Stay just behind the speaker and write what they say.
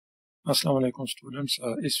अस्सलाम वालेकुम स्टूडेंट्स।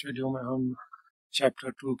 इस वीडियो में हम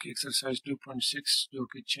चैप्टर 2 की एक्सरसाइज 2.6 जो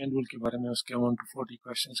कि चेन रूल के बारे में उसके 1 to 40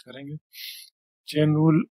 क्वेश्चंस करेंगे। चेन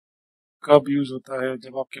रूल कब यूज़ होता है?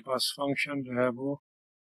 जब आपके पास फंक्शन जो है वो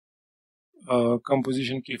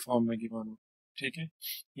कंपोजिशन की फॉर्म में गिवन हो, ठीक है।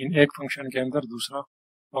 इन एक फंक्शन के अंदर दूसरा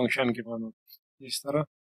फंक्शन गिवन हो। इस तरह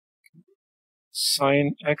साइन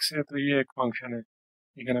एक्स है तो ये एक फंक्शन है,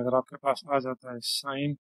 लेकिन अगर आपके पास आ जाता है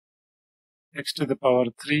sine x to the power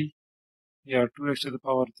 3 या 2x टू द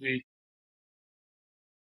पावर 3,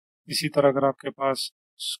 इसी तरह अगर आपके पास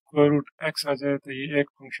स्क्वायर रूट एक्स आ जाए तो ये एक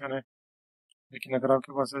फंक्शन है, लेकिन अगर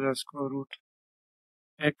आपके पास आ जाए square root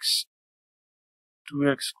x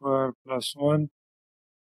 2x square plus 1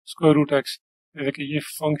 square root x, तो देखिए ये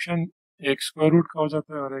फंक्शन एक स्क्वायर रूट का हो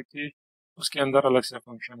जाता है और एक ये उसके अंदर अलग से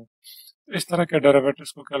फंक्शन है। तो इस तरह के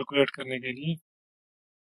डेरिवेटिव्स को कैलकुलेट करने के लिए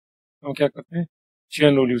हम क्या करते हैं,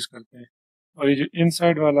 चेन रूल यूज करते हैं। और ये जो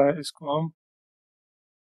इनसाइड वाला है इसको हम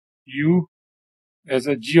u as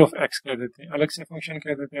a ji of x कह देते हैं, अलग से फंक्शन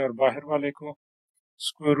कह देते हैं, और बाहर वाले को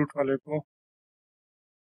स्क्वायर रूट वाले को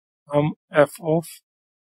हम F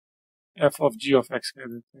of ji of x कह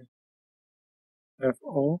देते हैं, F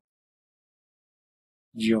O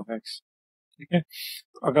ji of x, ठीक है।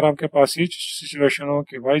 तो अगर आपके पास ये सिचुएशन हो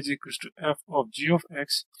कि y is equal to F of ji of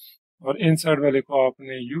x और इनसाइड वाले को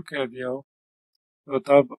आपने u कह दिया हो, तो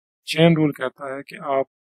तब चेन रूल कहता है कि आप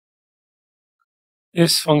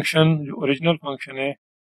इस फंक्शन जो ओरिजिनल फंक्शन है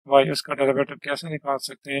y, उसका डेरिवेटिव कैसे निकाल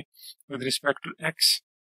सकते हैं with respect to x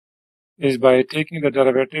is by taking the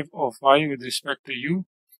derivative of y with respect to u,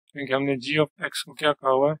 क्योंकि हमने g ऑफ x को क्या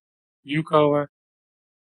कहा हुआ है, u कहा हुआ है।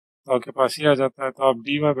 तो आपके पास ये आ जाता है, तो आप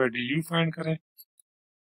dy by D you find करें,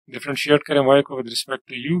 डिफ्रेंशिएट करें y को विद रिस्पेक्ट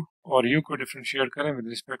टू u और u को डिफ्रेंशिएट करें विद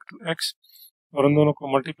रिस्पेक्ट टू x और उन दोनों को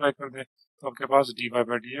मल्टीप्लाई कर दें, तो आपके पास dy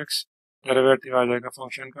by D x derivative आ जाएगा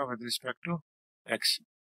फंक्शन का विद रिस्पेक्ट टू x।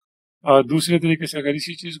 और दूसरे तरीके से अगर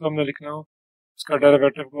इसी चीज़ को हमने लिखना हो उसका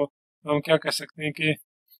डेरिवेटिव को, तो हम क्या कह सकते हैं कि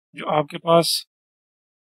जो आपके पास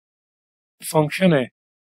फंक्शन है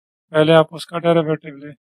पहले आप उसका डेरिवेटिव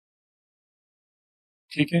लें,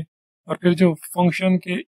 ठीक है, और फिर जो फंक्शन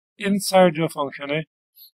के इनसाइड जो फंक्शन है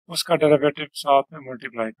उसका डेरिवेटिव साथ में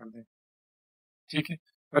मल्टीप्लाई कर दें, ठीक है।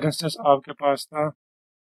 फॉर इंस्टेंस आपके पास था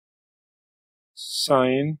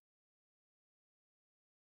साइन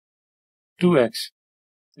 2x,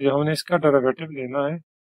 तो जब हमने इसका डेरिवेटिव लेना है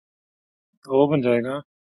तो वो बन जाएगा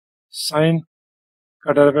साइन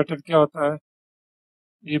का डेरिवेटिव क्या होता है,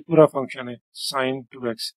 ये पूरा फंक्शन है साइन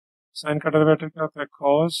 2x, साइन का डेरिवेटिव क्या होता है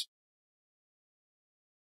कॉस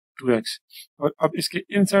 2x, और अब इसके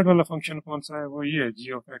इनसाइड वाला फंक्शन कौन सा है, वो ये है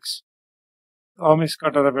जी ऑफ एक्स, तो हम इसका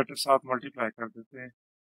डेरिवेटिव साथ मल्टीप्लाई कर देते हैं,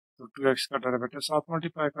 तो 2x का डेरिवेटिव साथ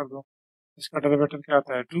मल्टीप्लाई कर दो, इसका डेरिवेटिव क्या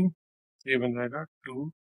आता है 2, तो ये बन जाएगा 2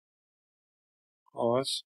 cos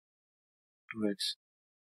 2x,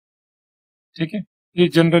 ठीक है। ये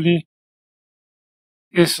जनरली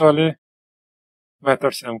इस वाले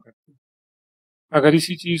मेथड से हम करते हैं। अगर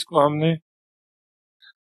इसी चीज को हमने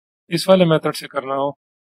इस वाले मेथड से करना हो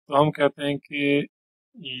तो हम कहते हैं कि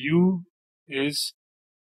u इज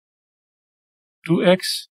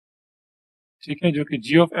 2x, ठीक है, जो कि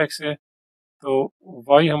g ऑफ x है, तो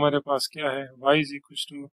y हमारे पास क्या है, y is equal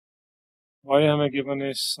to, y हमें गिवन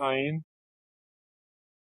है साइन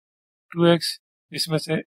 2x, इसमें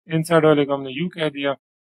से इनसाइड वाले को हमने u कह दिया।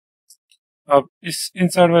 अब इस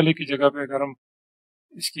इनसाइड वाले की जगह पे अगर हम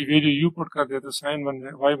इसकी वैल्यू u पुट कर दे तो साइन बन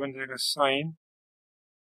जाए, y बन जाएगा साइन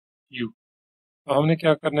u। तो हमने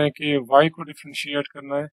क्या करना है कि y को डिफ्रेंशिएट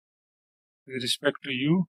करना है विद रिस्पेक्ट टू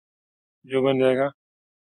u, जो बन जाएगा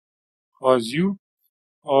cos u,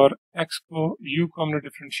 और x को u को हमने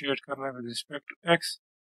डिफ्रेंशिएट करना है विद रिस्पेक्ट टू x,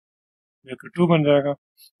 जो कि 2 बन जाएगा।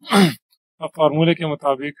 अब फार्मूले के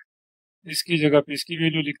मुताबिक इसकी जगह पे इसकी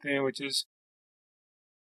वैल्यू लिखते हैं विच इज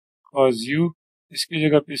cos u, इसकी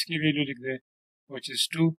जगह पे इसकी वैल्यू लिख दें which is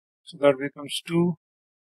 2, so that becomes 2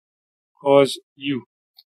 cos u,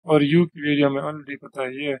 और u की वैल्यू हमें ऑलरेडी पता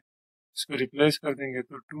है ये है, इसको रिप्लेस कर देंगे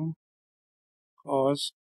तो 2 cos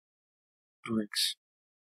 2x।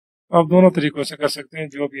 आप दोनों तरीकों से कर सकते हैं,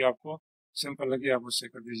 जो भी आपको सिंपल लगे आप उससे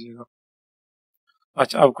कर दीजिएगा।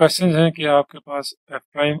 अच्छा, अब क्वेश्चन है कि आपके पास एफ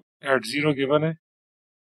प्राइम एट 0 गिवन है,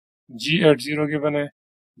 जी एट 0 गिवन है,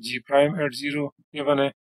 जी प्राइम एट 0 गिवन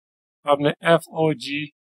है, आपने एफ ओ जी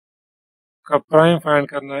का प्राइम फाइंड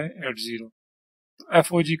करना है एट 0। तो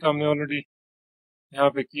एफ ओ जी का हमने ऑलरेडी यहाँ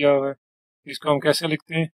पे किया हुआ है, इसको हम कैसे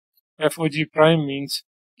लिखते हैं, एफ ओ जी प्राइम मीन्स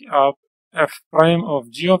कि आप F prime of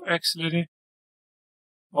ji of x ले लें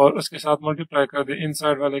और उसके साथ मल्टीप्लाई कर दें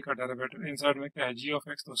इनसाइड वाले का डेरिवेटिव, इनसाइड में क्या है जी ऑफ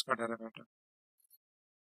एक्स, तो उसका डेरिवेटिव।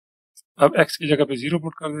 अब x की जगह पे 0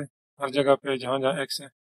 पुट कर दें, हर जगह पे जहाँ जहाँ x है।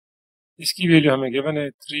 इसकी वैल्यू हमें गिवन है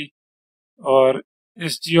 3, और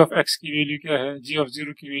इस g ऑफ x की वैल्यू क्या है, g ऑफ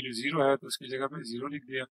 0 की वैल्यू 0 है, तो उसकी जगह पे 0 लिख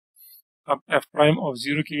दिया। अब f प्राइम ऑफ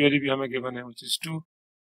 0 की वैल्यू भी हमें गिवन है विच इज 2,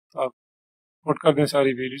 तो आप पुट कर दें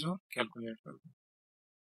सारी वैल्यूज और कैलकुलेट कर दें।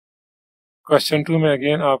 क्वेश्चन 2 में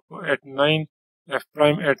अगेन आपको eight 9 f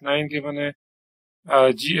prime eight 9 given है,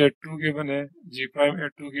 g एट 2 गिवन है, g प्राइम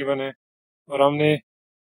एट 2 गिवन है, और हमने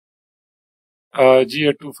g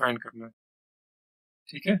एट 2 फाइंड करना है।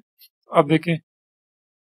 ठीक है, अब देखें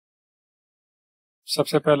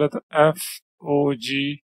सबसे पहले तो एफ ओ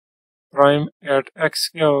जी प्राइम एट एक्स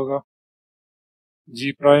क्या होगा,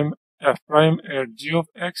 जी prime F prime eight ji of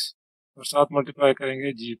x, और साथ मल्टीप्लाई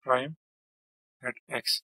करेंगे जी प्राइम एट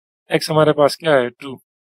एक्स। एक्स हमारे पास क्या है 2,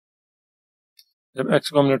 जब एक्स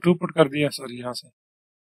को हमने 2 पुट कर दिया, सॉरी यहाँ से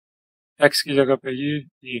एक्स की जगह पे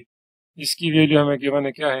ये इसकी वैल्यू हमें गिवन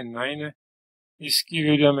है क्या है 9 है, इसकी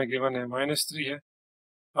वैल्यू हमें गिवन है -3 है।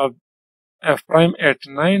 अब एफ प्राइम एट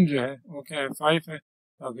 9 जो है वो क्या है 5 है,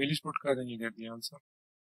 अब वैल्यूज पुट कर देंगे, गेट द आंसर।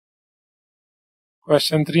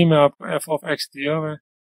 क्वेश्चन 3 में आपको एफ ऑफ एक्स दिया हुआ है,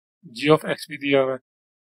 जी ऑफ एक्स भी दिया हुआ है,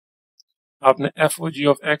 आपने F O ji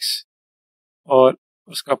of x और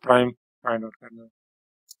उसका प्राइम फाइंड आउट करना है।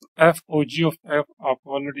 तो F O ji of F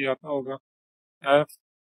आपको ऑलरेडी आता होगा, F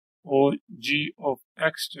O ji of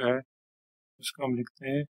x जो है उसको हम लिखते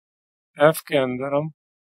हैं, एफ के अंदर हम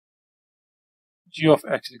जी ऑफ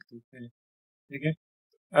एक्स लिख देते हैं। ठीक है,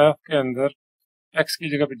 एफ के अंदर एक्स की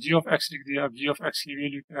जगह पे जी ऑफ एक्स लिख दिया। अब जी ऑफ एक्स की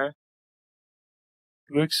वैल्यू क्या है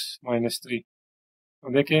 2x - 3,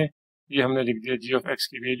 तो देखें ये हमने लिख दिया जी ऑफ एक्स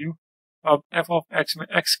की वैल्यू। अब एफ ऑफ एक्स में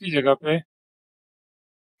एक्स की जगह पे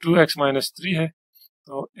 2x - 3 है,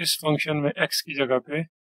 तो इस फंक्शन में x की जगह पे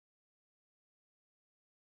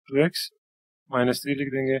 2x - 3 लिख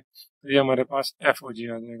देंगे, तो ये हमारे पास एफ ओ जी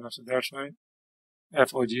आ जाएगा। So that's why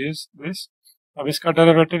F O ji is this. अब इसका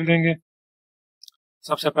डेरिवेटिव लेंगे,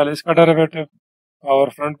 सबसे पहले इसका डेरिवेटिव पावर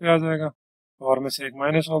फ्रंट पे आ जाएगा, पावर में से एक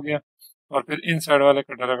माइनस हो गया, और फिर इन साइड वाले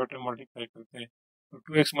का डेरिवेटिव मल्टीप्लाई करते हैं, तो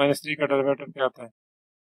 2x - 3 का डेरिवेटिव क्या आता है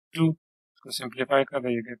 2, इसको सिंप्लीफाई कर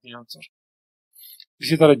देंगे, कहते हैं आंसर।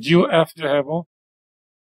 इसी तरह जी एफ जो है वो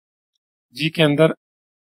जी के अंदर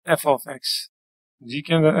एफ ऑफ एक्स, जी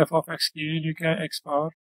के अंदर एफ ऑफ एक्स की वैल्यू क्या है x पावर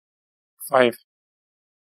 5।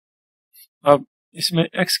 अब इसमें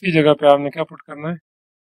x की जगह पे आपने क्या पुट करना है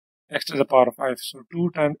x to the power 5, so 2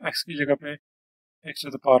 times x की जगह पे x टू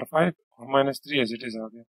द पावर 5 और -3 एज इट इज आ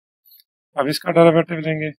गया। अब इसका डेरिवेटिव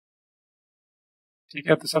लेंगे, ठीक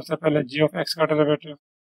है, तो सबसे पहले जी ऑफ एक्स का derivative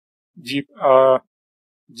ji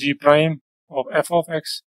ji prime of F of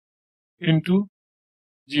x into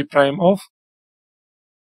ji prime of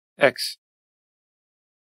x.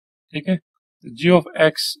 ठीक है, तो जी ऑफ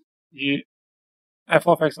एक्स, ये एफ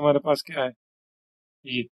ऑफ एक्स हमारे पास क्या है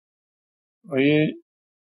ये, और ये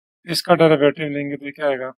इसका डेरिवेटिव लेंगे तो क्या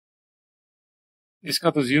आएगा,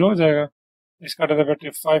 इसका तो 0 हो जाएगा, इसका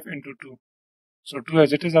derivative 5 into 2, so 2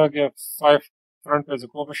 as it is आ गया, 5 फ्रंट पे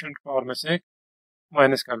कोफिशिएंट पावर में से एक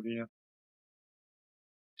माइनस कर दिया।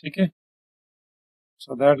 ठीक है,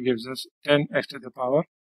 so that gives us 10x to the power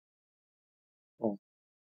 4।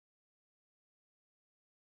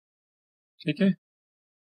 ठीक है,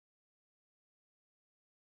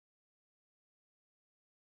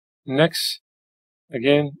 next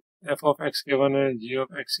again F of x given है, जी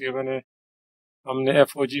ऑफ एक्स गिवन है, हमने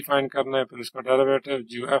एफ ओ जी फाइंड करना है, फिर उसका डेरिवेटिव,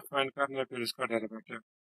 जी एफ फाइंड करना है, फिर उसका derivative.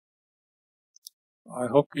 I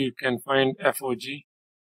hope you can find F O ji,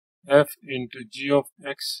 F into ji of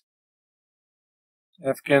x,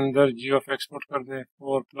 F के अंदर जी ऑफ एक्स पुट कर दें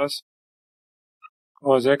 4 प्लस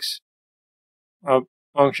कॉज एक्स। अब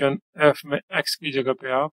फंक्शन एफ में एक्स की जगह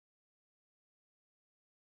पे आप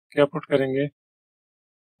क्या पुट करेंगे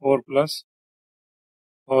 4 प्लस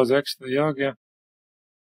कॉज एक्स, तो ये आ गया।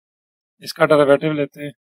 इसका डेरिवेटिव लेते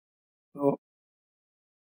हैं, तो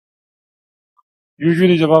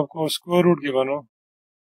यूजुअली जब आपको स्क्वायर रूट गिवन हो,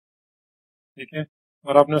 ठीक है,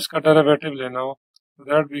 और आपने उसका डेरिवेटिव लेना हो, तो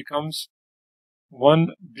that becomes 1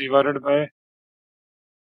 divided by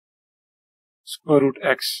square root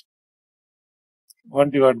x,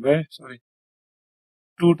 1 divide by sorry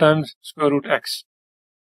 2 times square root x.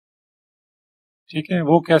 ठीक है,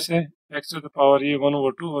 वो कैसे, एक्स टू द पावर ये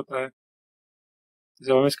 1/2 होता है,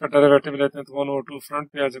 जब हम इसका डेरिवेटिव लेते हैं तो 1/2 फ्रंट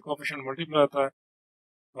पे एज ए कोफिशिएंट मल्टीप्लाई होता है,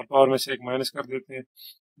 और पावर में से एक माइनस कर देते हैं,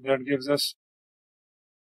 दैट गिव्स अस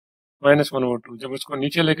 -1/2। जब उसको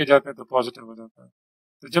नीचे लेके जाते हैं तो पॉजिटिव हो जाता है।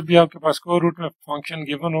 तो जब भी आपके पास स्क्वायर रूट में फंक्शन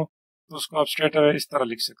गिवन हो तो उसको आप स्ट्रेट अवे इस तरह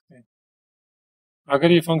लिख सकते हैं।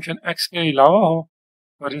 अगर ये फंक्शन एक्स के अलावा हो,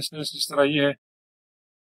 फॉर इंस्टेंस जिस तरह ये है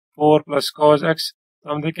 4 प्लस कॉज एक्स, तो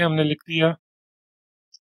हम देखें हमने लिख दिया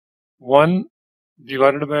 1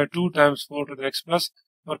 divided by 2 times 4 to the x plus,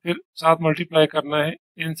 और फिर साथ मल्टीप्लाई करना है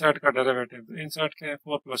इनसाइड का डेरिवेटिव। तो इनसाइड क्या है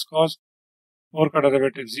 4 प्लस कॉस, 4 का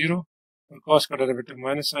डेरिवेटिव 0 और कॉस का डेरिवेटिव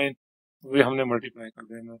माइनस साइन, तो ये हमने मल्टीप्लाई कर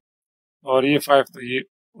देना है। और ये 5, तो ये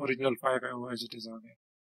ओरिजिनल 5 है वो एज इट इज आ गया।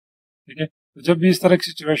 ठीक है, तो जब भी इस तरह की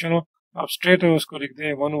सिचुएशन हो आप स्ट्रेट उसको लिख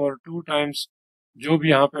दें 1/2 टाइम्स जो भी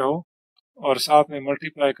यहाँ पे हो, और साथ में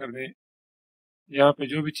मल्टीप्लाई कर दें यहाँ पे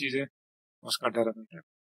जो भी चीज़ है उसका डेरिवेटिव।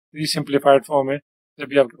 तो ये सिंप्लीफाइड फॉर्म है, जब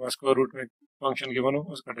भी आपके पास स्क्वायर रूट में फंक्शन गिवन हो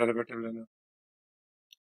उसका डेरिवेटिव लेना।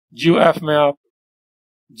 जी एफ में आप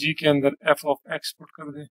जी के अंदर एफ ऑफ एक्स पुट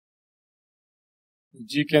कर दें।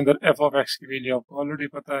 जी के अंदर एफ ऑफ एक्स की वैल्यू आपको ऑलरेडी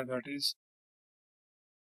पता है, that is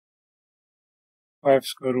 5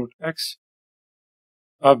 square root x.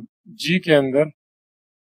 अब जी के अंदर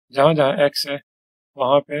जहां जहां एक्स है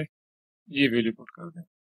वहां पे ये वैल्यू पुट कर दें।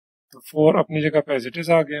 तो 4 अपनी जगह पे एज इट इज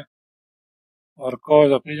आ गया, और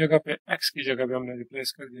कॉज अपनी जगह पे एक्स की जगह पे हमने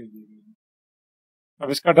रिप्लेस कर दिया ये वैल्यू। अब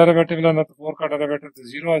इसका डेरिवेटिव लेना, तो 4 का डेरिवेटिव तो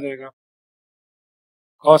 0 आ जाएगा,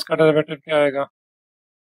 कॉस का डेरिवेटिव क्या आएगा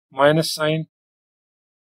माइनस साइन,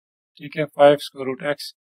 ठीक है 5 स्क्वायर रूट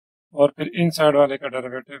एक्स, और फिर इन साइड वाले का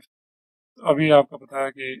डेरिवेटिव। तो अभी आपको पता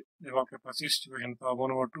है कि जब आपके पास इस सिचुएशन था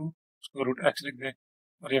 1/2 स्क्वायर रूट एक्स लिख दें,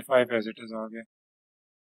 और ये 5 एज इट इज आ गया।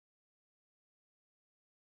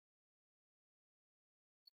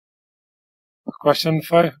 Question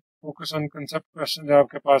 5, focus on concept question. जब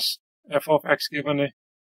आपके पास एफ ऑफ एक्स गिवन है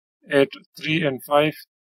 8, 3 एंड 5,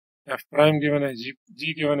 एफ प्राइम गिवन है,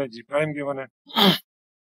 जी गिवन है, जी प्राइम गिवन है।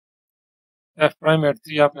 एफ प्राइम एट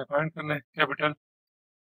 3 आपने फाइंड करना है कैपिटल।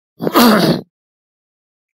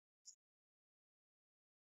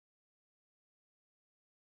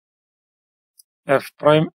 एफ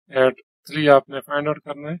प्राइम एट 3 आपने फाइंड आउट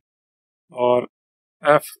करना है, और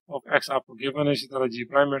एफ ऑफ एक्स आपको गिवन है, इसी तरह जी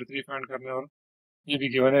प्राइम एट 3 फाइंड करना है, और ये भी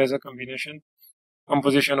गिवन है as a combination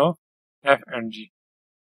composition of F and जी।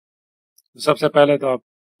 तो सबसे पहले तो आप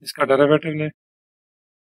इसका डेरिवेटिव लें,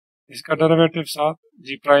 इसका डेरिवेटिव साथ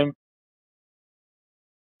जी प्राइम,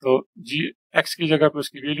 तो जी एक्स की जगह पे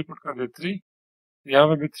उसकी वैल्यू पुट कर दे 3, यहाँ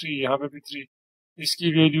पे भी 3, यहाँ पे भी 3,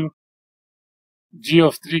 इसकी वैल्यू जी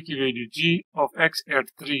ऑफ 3 की value ji of x eight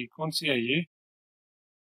 3 कौन सी है ये,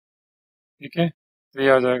 ठीक है, तो ये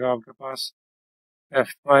आ जाएगा आपके पास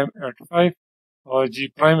एफ प्राइम एट 5, और जी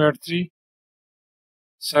प्राइम एट 3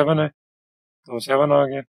 7 है, तो 7 आ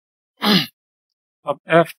गया। अब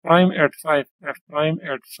F prime eight 5, F prime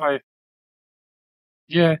eight 5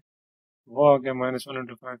 ये है, वो आ गया -1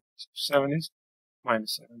 इंटू 5, 7 इज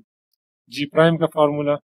 -7। जी प्राइम का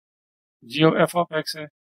formula ji of F of x है,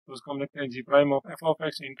 तो उसको हम लिखते हैं जी prime of F of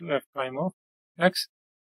x into F prime of x.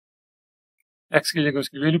 X की जगह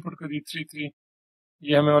उसकी वैल्यू पुट कर दी 3, 3,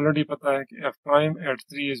 ये हमें ऑलरेडी पता है कि एफ प्राइम एट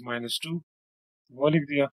 3 इज -2, वो लिख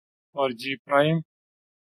दिया। और जी प्राइम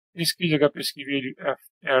इसकी जगह पे इसकी value F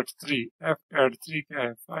eight 3, F eight 3 क्या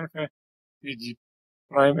है 5 है, ये जी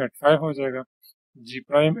प्राइम एट 5 हो जाएगा। जी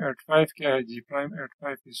प्राइम एट 5 क्या है, जी प्राइम एट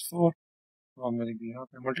 5 इज 4, तो हमने लिख दिया, यहाँ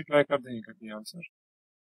पे मल्टीप्लाई कर देंगे, कर दिया आंसर।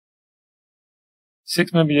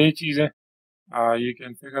 6 में भी यही चीज़ है, you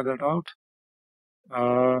can figure that out.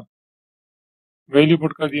 Value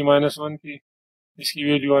put कर दी -1 की, इसकी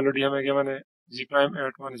वैल्यू ऑलरेडी हमें गिवन है, जी प्राइम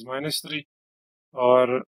एट 1 इज -3,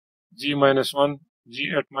 और g-1 जी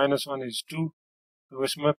एट -1 इज 2, तो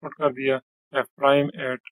इसमें पुट कर दिया एफ प्राइम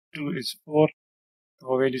एट 2 इज 4, तो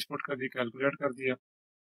वो वैल्यूज पुट कर दी, कैलकुलेट कर दिया,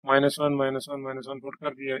 -1 -1 पुट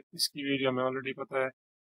कर दिया, इसकी वैल्यू हमें ऑलरेडी पता है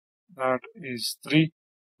दैट इज 3,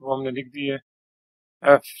 वो हमने लिख दी है।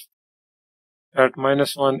 F eight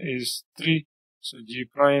 -1 is 3, so g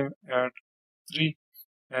prime at 3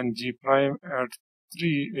 and g prime at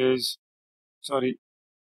 3 is, sorry,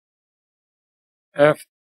 f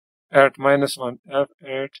at -1, f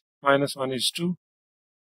at -1 is 2,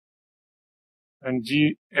 and g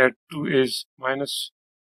at 2 is minus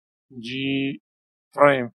g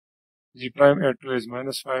prime, g prime at 2 is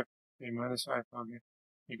 -5, okay, -5 आ गया,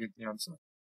 ये get the answer.